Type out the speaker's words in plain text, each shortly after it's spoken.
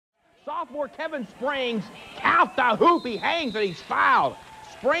sophomore Kevin Springs. Out the hoop, he hangs and he's fouled.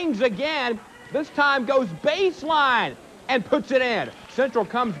 Springs again, this time goes baseline and puts it in. Central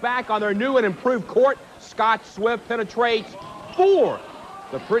comes back on their new and improved court. Scott Swift penetrates for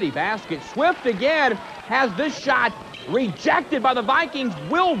the pretty basket. Swift again has this shot rejected by the Vikings.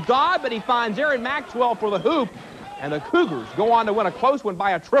 Will Dodd, but he finds Aaron Maxwell for the hoop. And the Cougars go on to win a close one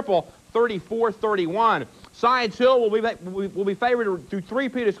by a triple, 34-31. Science Hill will be favored to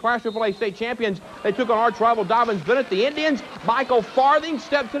three-peat as Class AAA state champions. They took on arch rival Dobyns-Bennett. The Indians, Michael Farthing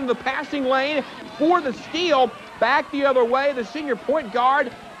steps into the passing lane for the steal. Back the other way, the senior point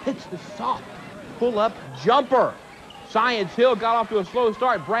guard hits the soft pull-up jumper. Science Hill got off to a slow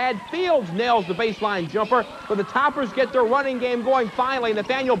start. Brad Fields nails the baseline jumper, but the Toppers get their running game going finally.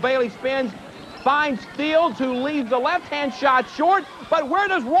 Nathaniel Bailey spins, finds Fields, who leaves the left-hand shot short. But where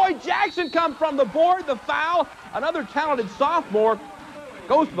does Roy Jackson come from? The board, the foul. Another talented sophomore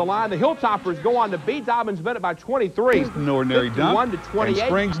goes to the line. The Hilltoppers go on to beat Dobyns-Bennett by 23. Just an ordinary dunk, 51-28. and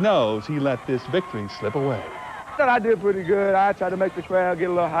Springs knows he let this victory slip away. I did pretty good. I tried to make the crowd get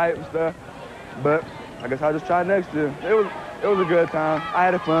a little hype and stuff, but I guess I'll just try next year. It was a good time. I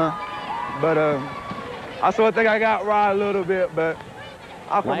had fun, but I still think I got right a little bit, but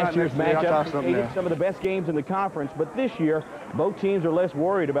I'll come out next year. I'll try something else. Some of the best games in the conference, but this year, both teams are less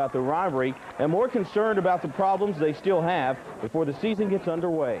worried about the rivalry and more concerned about the problems they still have before the season gets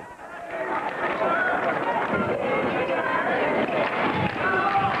underway.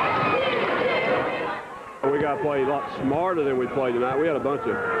 We got to play a lot smarter than we played tonight. We had a bunch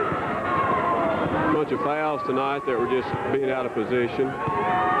of fouls tonight that were just being out of position.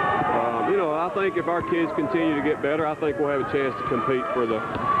 You know, I think if our kids continue to get better, I think we'll have a chance to compete for the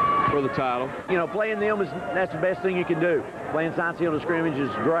title. You know, playing them that's the best thing you can do. Playing Science Hill to scrimmage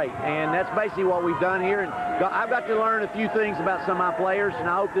is great, and that's basically what we've done here. And I've got to learn a few things about some of my players, and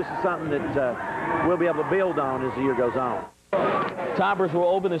I hope this is something that we'll be able to build on as the year goes on. Toppers will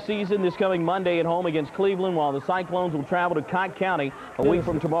open the season this coming Monday at home against Cleveland, while the Cyclones will travel to Cott County a week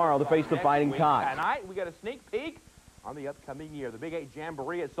from tomorrow to face the Fighting Cocks. Tonight, we got a sneak peek on the upcoming year. The Big 8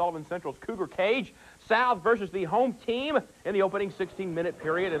 Jamboree at Sullivan Central's Cougar Cage. South versus the home team in the opening 16-minute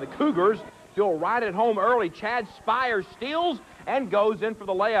period, and the Cougars feel right at home early. Chad Spires steals and goes in for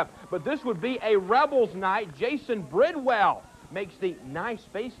the layup. But this would be a Rebels night. Jason Bridwell makes the nice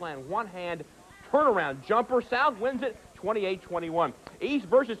baseline one-hand turnaround jumper. South wins it 28-21. East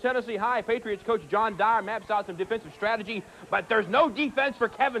versus Tennessee High. Patriots coach John Dyer maps out some defensive strategy, but there's no defense for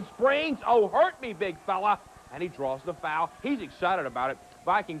Kevin Springs. Oh, hurt me, big fella. And he draws the foul. He's excited about it.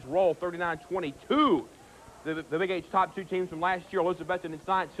 Vikings roll 39-22. The Big 8's top two teams from last year, Elizabethton and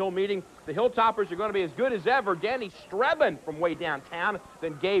Science Hill meeting. The Hilltoppers are going to be as good as ever. Danny Strebin from way downtown.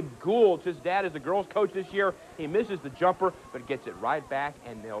 Then Gabe Gould. His dad is the girls' coach this year. He misses the jumper, but gets it right back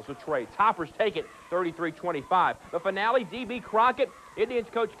and nails the tray. Toppers take it 33-25. The finale, D.B. Crockett. Indians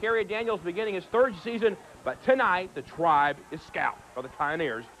coach Kerry Daniels beginning his third season, but tonight the Tribe is scout for the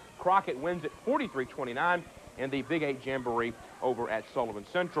Pioneers. Crockett wins it 43-29. In the Big 8 Jamboree over at Sullivan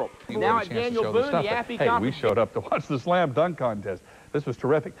Central. Now at Daniel Boone, the Appy Conference. We showed up to watch the slam dunk contest. This was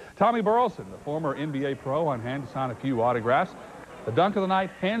terrific. Tommy Burleson, the former NBA pro, on hand to sign a few autographs. The dunk of the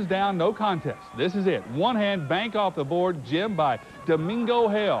night, hands down, no contest. This is it. One hand bank off the board, Jim, by Domingo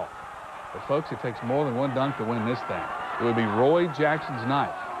Hale. But folks, it takes more than one dunk to win this thing. It would be Roy Jackson's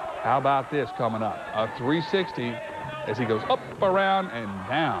night. How about this coming up? A 360 as he goes up, around, and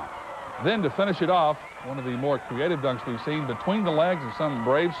down. Then to finish it off, one of the more creative dunks we've seen between the legs of some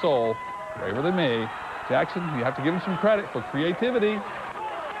brave soul, braver than me. Jackson, you have to give him some credit for creativity.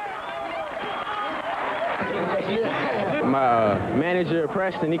 My manager,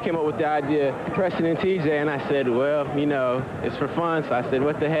 Preston, he came up with the idea, Preston and TJ, and I said, well, you know, it's for fun, so I said,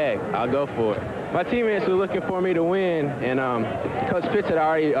 what the heck, I'll go for it. My teammates were looking for me to win, and Coach Pitts had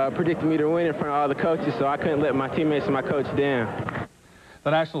already predicted me to win in front of all the coaches, so I couldn't let my teammates and my coach down. The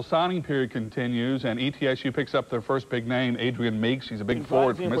national signing period continues, and ETSU picks up their first big name, Adrian Meeks. He's a big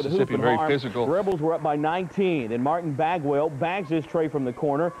forward from Mississippi, very physical. The Rebels were up by 19, and Martin Bagwell bags his tray from the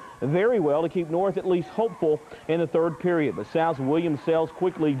corner very well to keep North at least hopeful in the third period. But South's William Sells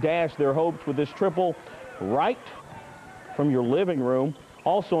quickly dashed their hopes with this triple right from your living room.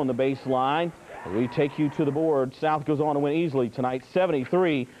 Also on the baseline, we take you to the board. South goes on to win easily tonight,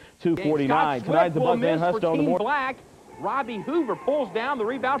 73-49. Tonight's the Buckman Husto on the board. Black. Robbie Hoover pulls down the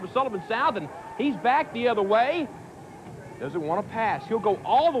rebound for Sullivan South, and he's back the other way. Doesn't want to pass. He'll go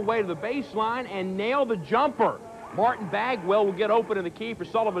all the way to the baseline and nail the jumper. Martin Bagwell will get open in the key for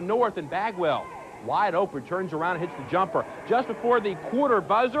Sullivan North, and Bagwell, wide open, turns around and hits the jumper. Just before the quarter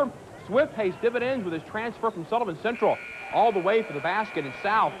buzzer, Swift pays dividends with his transfer from Sullivan Central all the way for the basket, and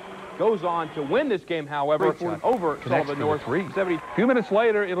South goes on to win this game, however, over Sullivan North. 70. A few minutes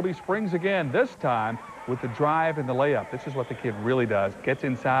later, it'll be Springs again, this time with the drive and the layup. This is what the kid really does. Gets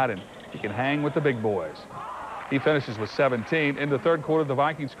inside, and he can hang with the big boys. He finishes with 17. In the third quarter, the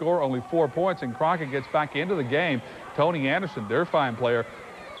Vikings score only 4 points, and Crockett gets back into the game. Tony Anderson, their fine player,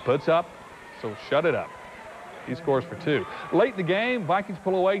 puts up, so shut it up. He scores for 2. Late in the game, Vikings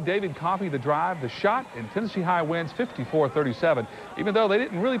pull away. David Coffey, the drive, the shot, and Tennessee High wins 54-37, even though they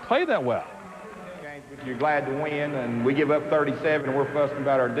didn't really play that well. You're glad to win, and we give up 37, and we're fussing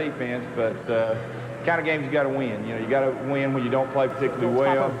about our defense, but kind of games you got to win. You know, you got to win when you don't play particularly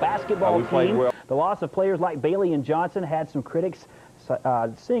well. Basketball team. Well. The loss of players like Bailey and Johnson had some critics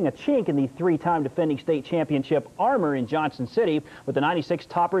seeing a chink in the 3-time defending state championship armor in Johnson City, but the 96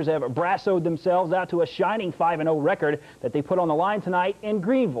 Toppers have brassoed themselves out to a shining 5-0 record that they put on the line tonight in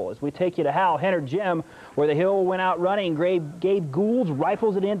Greenville. As we take you to Hal Henner Gym, where the Hill went out running. Gabe Goulds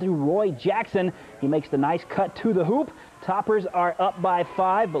rifles it in through Roy Jackson. He makes the nice cut to the hoop. Toppers are up by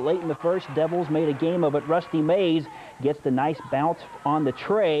 5, but late in the first, Devils made a game of it. Rusty Mays gets the nice bounce on the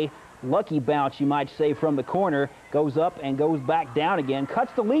tray. Lucky bounce, you might say, from the corner. Goes up and goes back down again.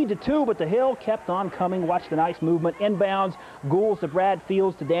 Cuts the lead to 2, but the Hill kept on coming. Watch the nice movement. Inbounds. Goulds to Brad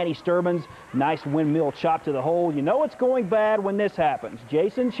Fields to Danny Sturbins. Nice windmill chop to the hole. You know it's going bad when this happens.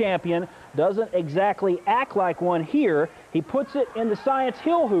 Jason Champion doesn't exactly act like one here. He puts it in the Science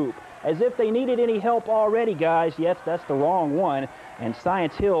Hill hoop, as if they needed any help already, guys. Yes, that's the wrong one. And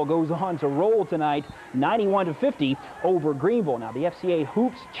Science Hill goes on to roll tonight, 91-50 over Greenville. Now, the FCA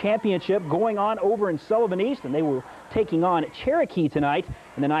Hoops Championship going on over in Sullivan East, and they were taking on Cherokee tonight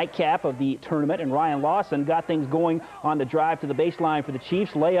in the nightcap of the tournament. And Ryan Lawson got things going on the drive to the baseline for the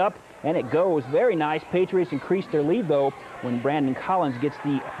Chiefs. Layup, and it goes. Very nice. Patriots increase their lead, though, when Brandon Collins gets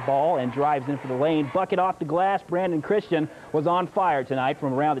the ball and drives in for the lane. Bucket off the glass. Brandon Christian was on fire tonight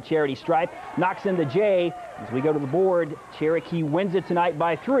from around the charity stripe. Knocks in the J. As we go to the board, Cherokee wins it tonight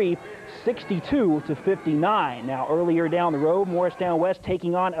by 3, 62-59. Now, earlier down the road, Morristown West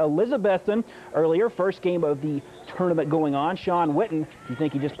taking on Elizabethton. Earlier, first game of the tournament going on. Sean Witten, if you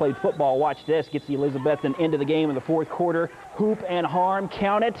think he just played football, watch this. Gets the Elizabethton into the game in the fourth quarter. Hoop and harm,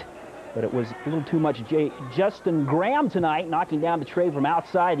 count it. But it was a little too much. Justin Graham tonight knocking down the tray from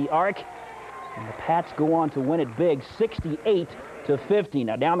outside the arc. And the Pats go on to win it big, 68-50.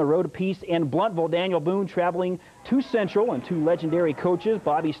 Now down the road a piece in Bluntville, Daniel Boone traveling to Central, and 2 legendary coaches,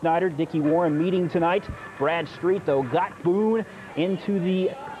 Bobby Snyder, Dickie Warren, meeting tonight. Brad Street, though, got Boone into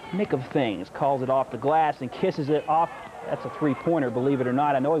the nick of things. Calls it off the glass and kisses it off. That's a 3-pointer, believe it or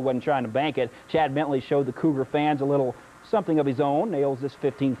not. I know he wasn't trying to bank it. Chad Bentley showed the Cougar fans a little something of his own. Nails this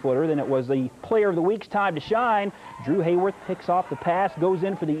 15-footer. Then it was the player of the week's time to shine. Drew Hayworth picks off the pass, goes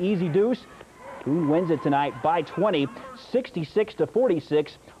in for the easy deuce. Boone wins it tonight by 20,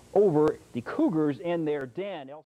 66-46 over the Cougars in their den.